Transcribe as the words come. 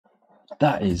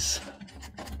That is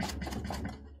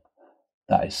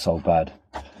so bad.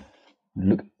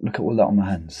 Look at all that on my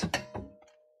hands.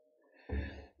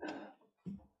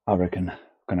 I reckon I'm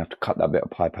gonna have to cut that bit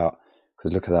of pipe out,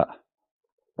 because look at that.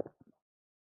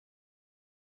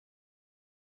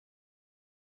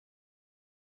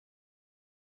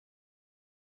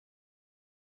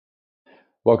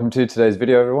 Welcome to today's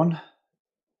video, everyone.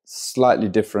 Slightly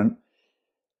different.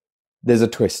 There's a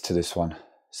twist to this one.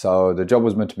 So the job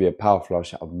was meant to be a power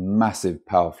flush, a massive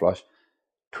power flush,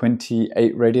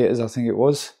 28 radiators I think it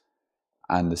was,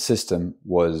 and the system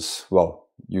was, well,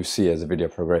 you see as the video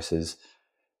progresses,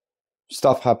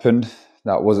 stuff happened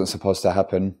that wasn't supposed to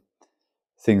happen.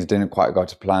 Things didn't quite go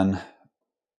to plan,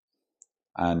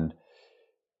 and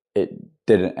it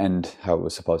didn't end how it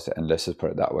was supposed to end, let's just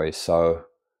put it that way. So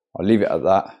I'll leave it at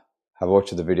that. Have a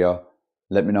watch of the video.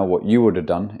 Let me know what you would have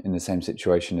done in the same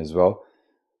situation as well.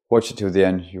 Watch it till the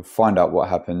end. You'll find out what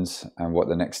happens and what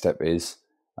the next step is.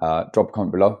 Drop a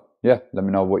comment below. Yeah, let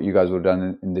me know what you guys would have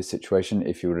done in this situation,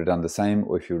 if you would have done the same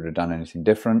or if you would have done anything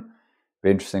different.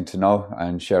 Be interesting to know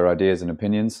and share ideas and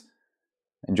opinions.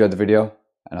 Enjoy the video,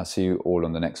 and I'll see you all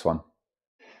on the next one.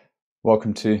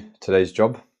 Welcome to today's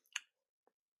job.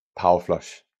 Power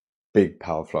flush, big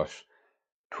power flush,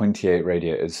 28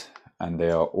 radiators, and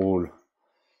they are all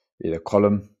either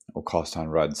column or cast iron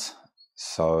rads.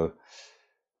 So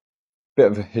bit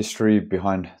of a history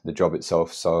behind the job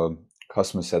itself. So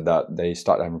customer said that they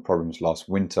started having problems last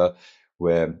winter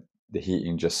where the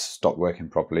heating just stopped working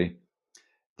properly.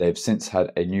 They've since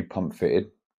had a new pump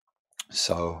fitted.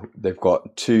 So they've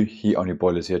got two heat only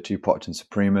boilers here, two Potton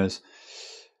Supremas.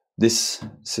 This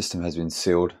system has been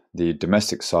sealed. The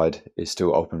domestic side is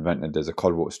still open vented. There's a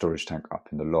cold water storage tank up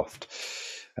in the loft.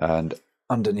 And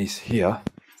underneath here,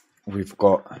 we've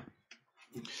got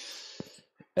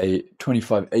a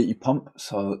 2580 pump.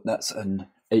 So that's an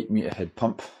 8-meter head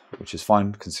pump, which is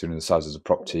fine considering the size of the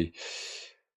property.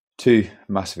 Two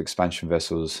massive expansion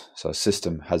vessels. So the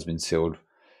system has been sealed,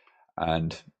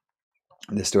 and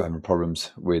they're still having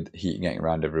problems with heating getting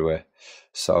around everywhere.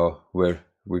 So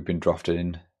we've been drafted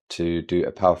in to do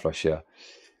a power flush here.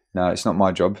 Now, it's not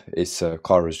my job, it's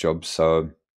Kara's job,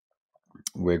 so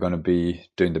we're going to be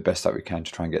doing the best that we can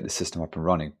to try and get the system up and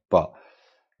running. But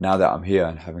now that I'm here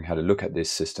and having had a look at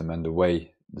this system and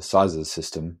the size of the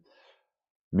system,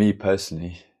 me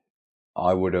personally,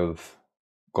 I would have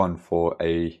gone for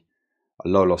a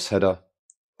low loss header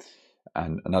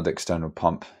and another external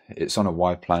pump. It's on a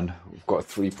Y plan. We've got a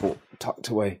 3-port tucked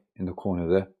away in the corner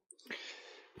there.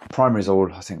 Primary's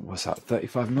all, I think, what's that,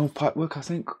 35mm pipe work, I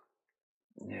think?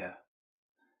 Yeah.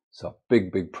 So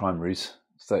big primaries,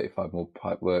 35mm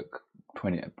pipe work,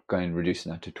 20,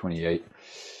 reducing that to 28.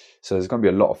 So there's going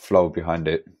to be a lot of flow behind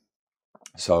it.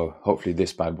 So hopefully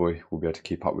this bad boy will be able to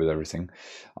keep up with everything.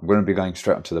 I'm going to be going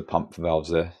straight onto the pump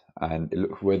valves there, and it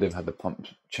looks where they've had the pump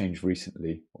changed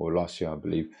recently, or last year I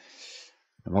believe.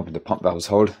 I'm hoping the pump valves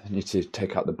hold. I need to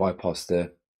take out the bypass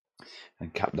there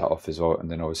and cap that off as well,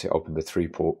 and then obviously open the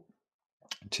 3-port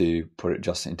to put it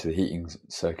just into the heating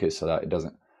circuit so that it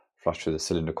doesn't flush through the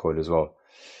cylinder coil as well.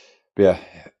 But yeah,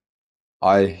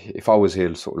 if I was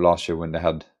here sort of last year when they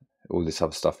had all this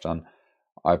other stuff done,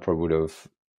 I probably would have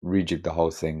rejigged the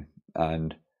whole thing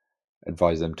and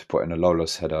advised them to put in a low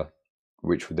loss header,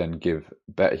 which would then give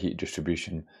better heat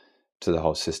distribution to the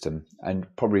whole system, and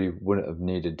probably wouldn't have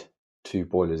needed 2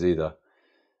 boilers either.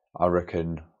 I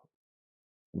reckon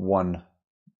one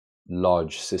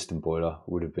large system boiler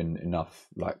would have been enough,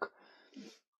 like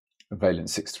a Vaillant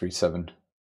 637.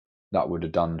 That would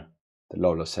have done the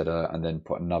low loss header, and then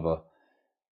put another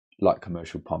light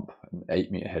commercial pump, an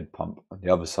 8-meter head pump on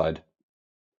the other side.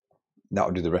 That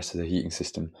would do the rest of the heating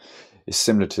system. It's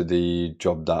similar to the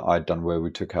job that I'd done where we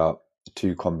took out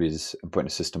 2 combis and put in a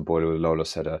system boiler with a low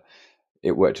loss header.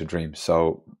 It worked a dream.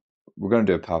 So we're going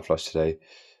to do a power flush today.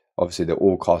 Obviously they're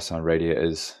all cast iron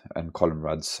radiators and column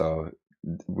rads, so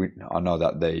I know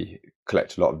that they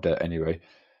collect a lot of dirt anyway.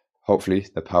 Hopefully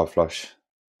the power flush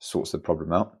sorts the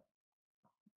problem out.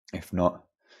 If not,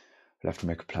 we'll have to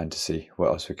make a plan to see what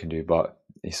else we can do, but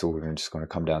it's all just going to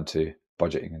come down to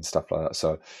budgeting and stuff like that.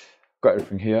 So I've got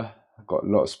everything here. I've got a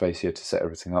lot of space here to set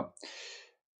everything up.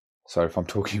 So if I'm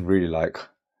talking really like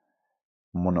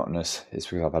monotonous, it's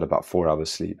because I've had about 4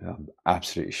 hours sleep. I'm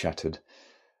absolutely shattered,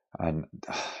 and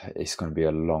it's going to be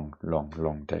a long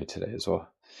day today as well.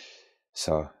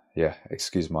 So yeah,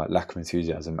 excuse my lack of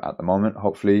enthusiasm at the moment.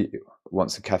 Hopefully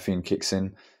once the caffeine kicks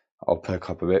in, I'll perk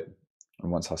up a bit,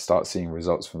 and once I start seeing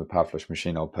results from the power flush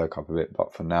machine, I'll perk up a bit.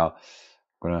 But for now,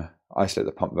 I'm going to isolate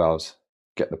the pump valves,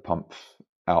 get the pump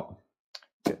out,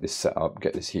 get this set up,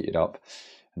 get this heated up,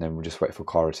 and then we'll just wait for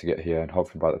Cara to get here, and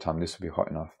hopefully by the time this will be hot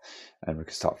enough and we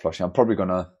can start flushing. I'm probably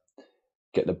gonna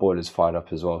get the boilers fired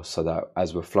up as well, so that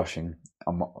as we're flushing,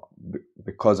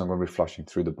 because I'm going to be flushing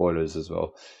through the boilers as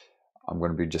well, I'm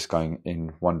going to be just going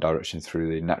in one direction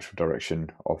through the natural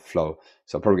direction of flow.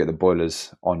 So I'll probably get the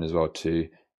boilers on as well to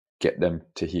get them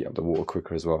to heat up the water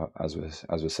quicker as well as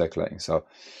we're circulating. So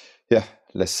yeah,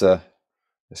 let's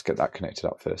get that connected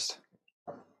up first.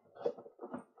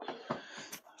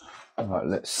 All right,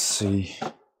 let's see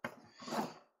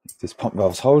if this pump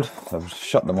valves hold. I've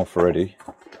shut them off already.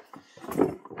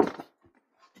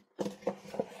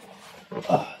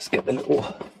 Let's get the little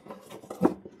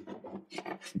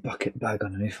bucket bag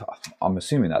underneath. I'm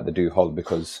assuming that they do hold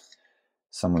because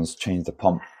someone's changed the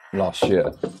pump last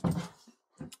year.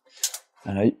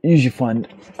 And I usually find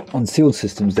on sealed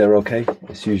systems they're okay.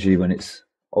 It's usually when it's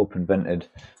open vented.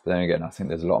 But then again, I think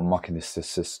there's a lot of muck in this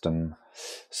system.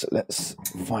 So let's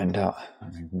find out.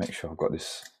 Let me make sure I've got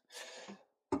this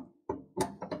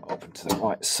open to the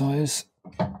right size.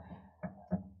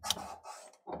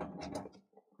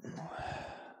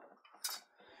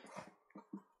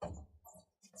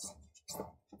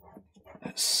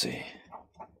 Let's see.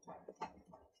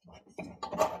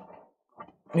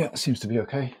 Yeah, it seems to be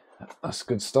okay. That's a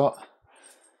good start.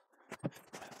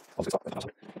 Oh,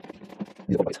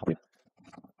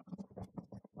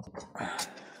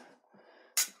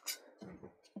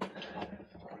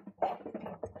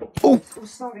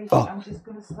 sorry. Oh. I'm just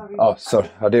going to sorry. Oh, sorry.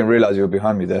 I didn't realise you were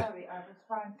behind me there. Sorry, I was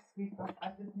trying to sweep up. I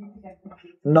just need to get the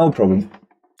key. No problem.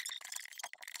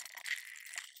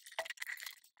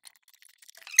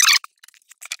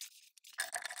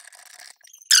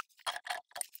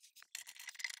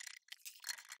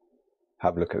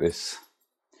 Have a look at this.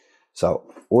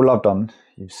 So all I've done,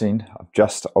 you've seen, I've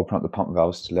just opened up the pump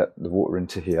valves to let the water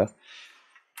into here.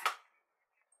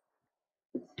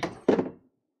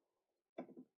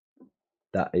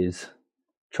 That is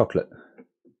chocolate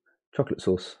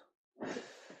sauce.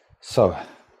 So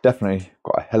definitely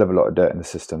got a hell of a lot of dirt in the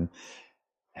system.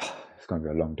 It's going to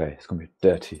be a long day. It's going to be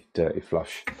a dirty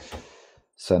flush.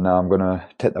 So now I'm going to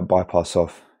take that bypass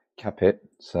off, cap it,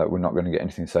 so that we're not going to get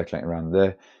anything circulating around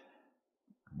there.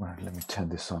 Well, let me turn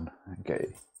this on and get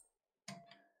it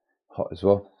hot as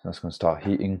well. That's going to start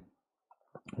heating,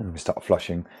 and we start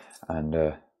flushing and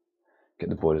get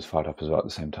the boilers fired up as well at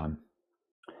the same time.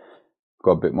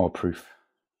 Got a bit more proof.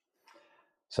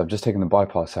 So I've just taken the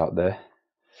bypass out there.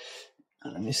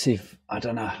 And let me see if, I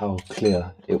don't know how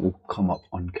clear it will come up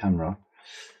on camera,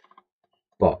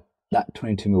 but that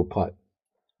 22mm pipe,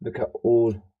 look at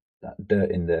all that dirt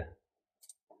in there.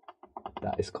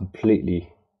 That is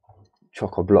completely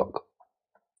chock-a-block.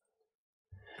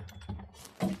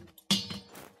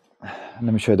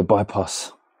 Let me show you the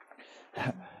bypass.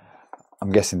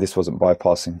 I'm guessing this wasn't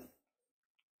bypassing.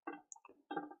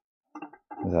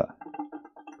 Is that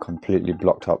completely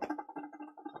blocked up?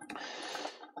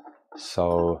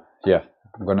 So yeah,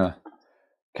 I'm gonna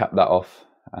cap that off,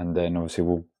 and then obviously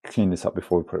we'll clean this up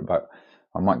before we put it back.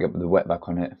 I might get the wet back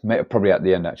on it, probably at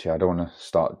the end actually. I don't want to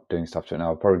start doing stuff to it now.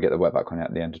 I'll probably get the wet back on it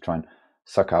at the end to try and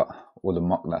suck out all the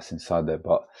muck that's inside there.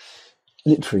 But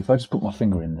literally, if I just put my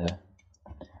finger in there,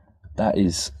 that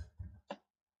is,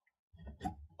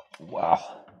 wow.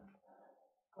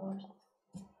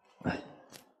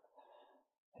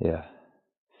 Yeah,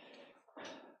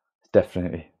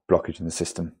 definitely blockage in the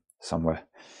system somewhere.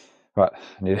 Right,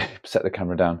 I need to set the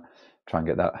camera down, try and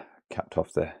get that capped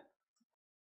off there.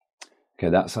 Okay,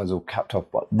 that side's all capped off,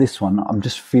 but this one I'm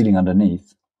just feeling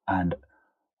underneath, and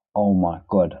oh my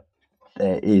god,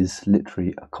 there is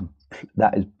literally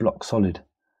that is block solid.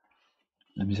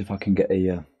 Let me see if I can get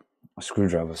a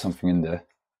screwdriver or something in there,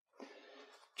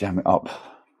 jam it up,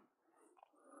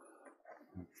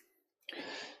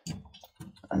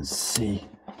 and see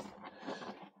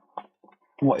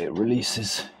what it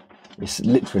releases. It's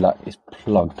literally like it's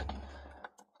plugged.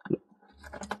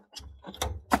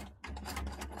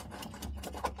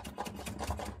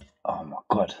 Oh my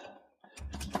god.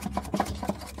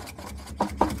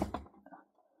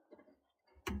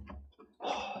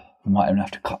 I might even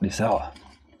have to cut this out.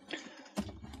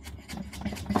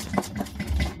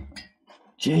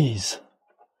 Jeez.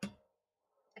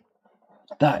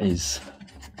 That is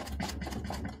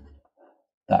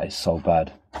so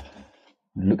bad.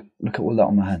 Look at all that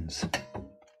on my hands.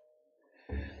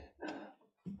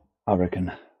 I reckon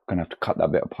I'm gonna have to cut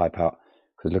that bit of pipe out,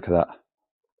 because look at that.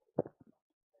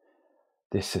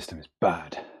 This system is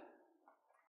bad.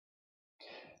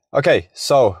 Okay,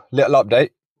 so little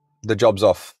update. The job's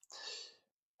off.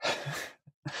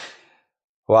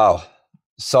 Wow.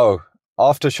 So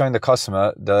after showing the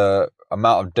customer the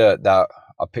amount of dirt that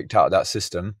I picked out of that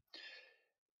system,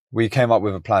 we came up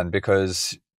with a plan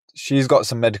because she's got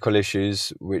some medical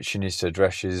issues which she needs to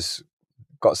address. She's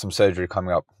got some surgery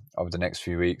coming up over the next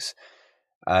few weeks,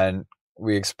 and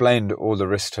we explained all the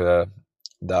risks to her,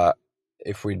 that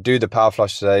if we do the power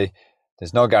flush today,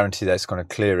 there's no guarantee that it's going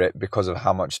to clear it because of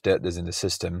how much dirt there's in the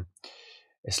system.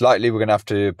 It's likely we're going to have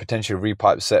to potentially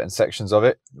repipe certain sections of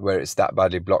it where it's that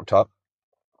badly blocked up.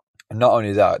 And not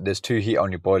only that, there's 2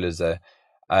 heat-only boilers there,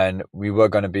 and we were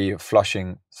going to be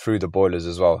flushing through the boilers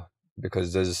as well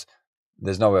because there's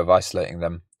no way of isolating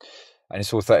them. And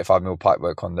it's all 35mm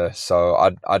pipework on there, so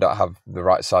I don't have the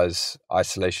right size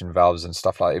isolation valves and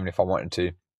stuff like that, even if I wanted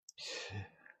to.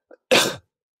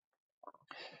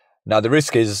 Now, the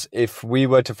risk is if we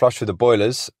were to flush through the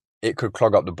boilers, it could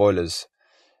clog up the boilers.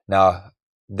 Now,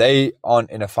 they aren't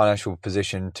in a financial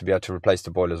position to be able to replace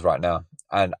the boilers right now,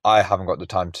 and I haven't got the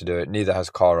time to do it. Neither has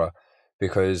Cara,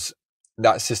 because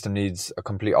that system needs a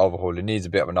complete overhaul. It needs a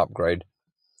bit of an upgrade.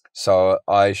 So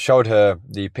I showed her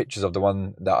the pictures of the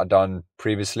one that I'd done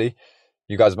previously.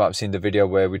 You guys might have seen the video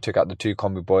where we took out the 2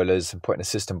 combi boilers and put in a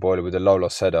system boiler with a low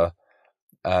loss header,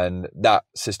 and that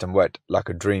system worked like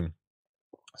a dream.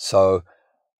 So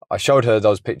I showed her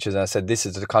those pictures and I said, this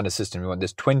is the kind of system we want.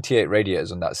 There's 28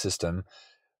 radiators on that system,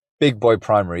 big boy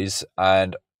primaries,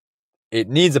 and it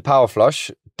needs a power flush.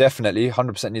 Definitely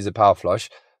 100% needs a power flush,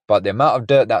 but the amount of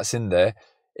dirt that's in there,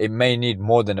 it may need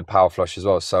more than a power flush as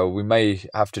well. So we may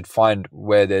have to find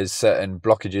where there's certain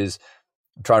blockages,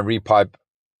 try and repipe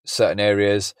certain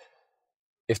areas.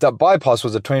 If that bypass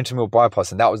was a 22mm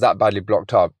bypass and that was that badly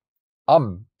blocked up, I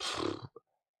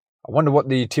wonder what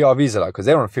the TRVs are like, because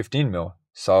they're on 15mm.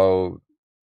 So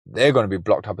they're going to be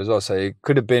blocked up as well. So it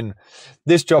could have been,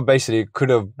 this job basically could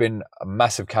have been a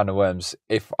massive can of worms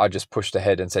if I just pushed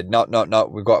ahead and said, no,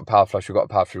 we've got a power flush,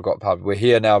 we're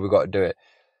here now, we've got to do it.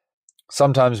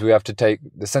 Sometimes we have to take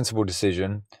the sensible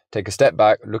decision, take a step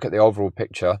back, look at the overall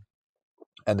picture,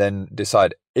 and then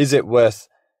decide, is it worth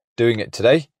doing it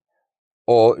today?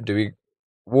 Or do we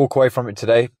walk away from it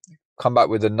today, come back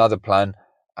with another plan,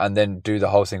 and then do the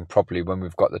whole thing properly when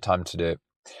we've got the time to do it?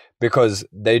 Because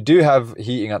they do have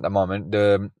heating at the moment.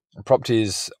 The property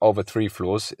is over 3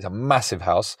 floors. It's a massive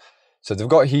house. So they've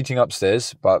got heating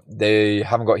upstairs, but they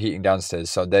haven't got heating downstairs.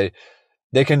 So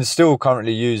they can still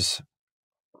currently use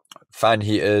fan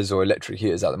heaters or electric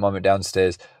heaters at the moment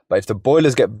downstairs. But if the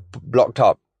boilers get blocked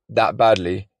up that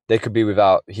badly, they could be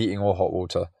without heating or hot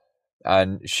water.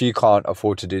 And she can't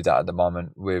afford to do that at the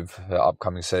moment with her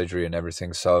upcoming surgery and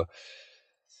everything. So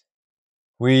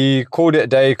we called it a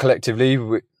day collectively.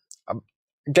 We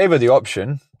gave her the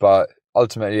option, but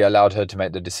ultimately allowed her to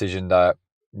make the decision that,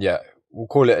 yeah, we'll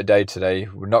call it a day today.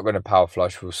 We're not going to power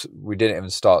flush. We didn't even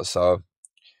start. So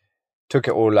took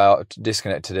it all out,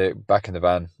 disconnected it, back in the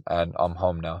van, and I'm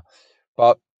home now.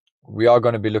 But we are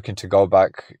going to be looking to go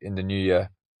back in the new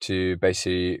year to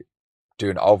basically do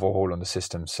an overhaul on the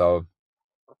system. So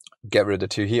get rid of the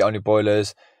 2 heat-only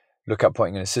boilers, look at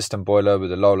putting in a system boiler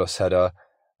with a low loss header,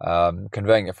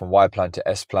 converting it from Y plan to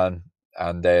S plan,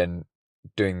 and then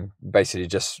doing basically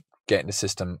just getting the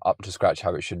system up to scratch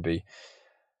how it should be.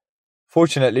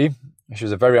 Fortunately, she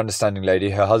was a very understanding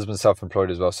lady. Her husband's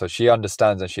self-employed as well, so she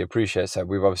understands and she appreciates that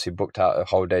we've obviously booked out a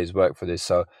whole day's work for this.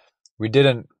 So we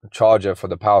didn't charge her for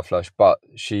the power flush, but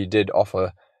she did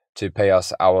offer to pay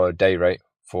us our day rate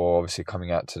for obviously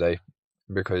coming out today,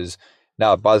 because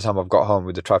now by the time I've got home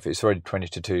with the traffic, it's already 20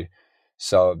 to 2.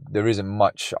 So there isn't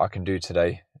much I can do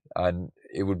today, and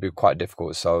it would be quite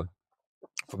difficult so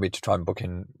for me to try and book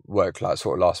in work like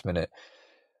sort of last minute.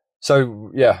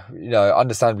 So yeah,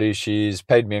 understandably, she's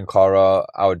paid me and Cara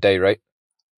our day rate,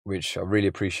 which I really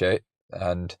appreciate.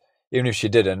 And even if she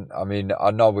didn't, I mean,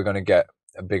 I know we're going to get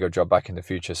a bigger job back in the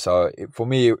future. So for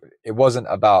me, it wasn't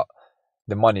about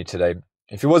the money today.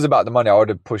 If it was about the money, I would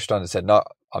have pushed on and said, no,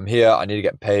 I'm here, I need to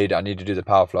get paid, I need to do the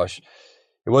power flush.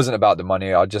 It wasn't about the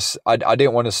money. I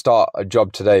didn't want to start a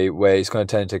job today where it's going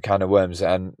to turn into a can of worms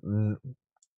and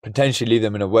potentially leave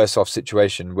them in a worse off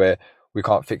situation where we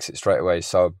can't fix it straight away.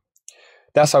 So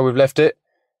that's how we've left it,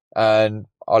 and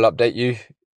I'll update you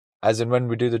as and when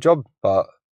we do the job, but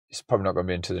it's probably not going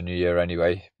to be until the new year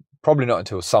anyway. Probably not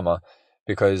until summer,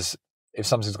 because if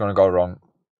something's going to go wrong,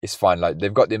 it's fine. Like,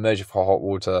 they've got the emergency for hot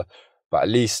water, but at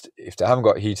least if they haven't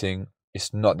got heating,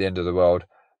 it's not the end of the world,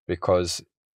 because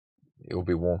it will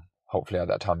be warm, hopefully, at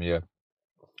that time of year.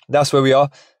 That's where we are.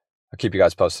 I'll keep you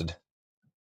guys posted.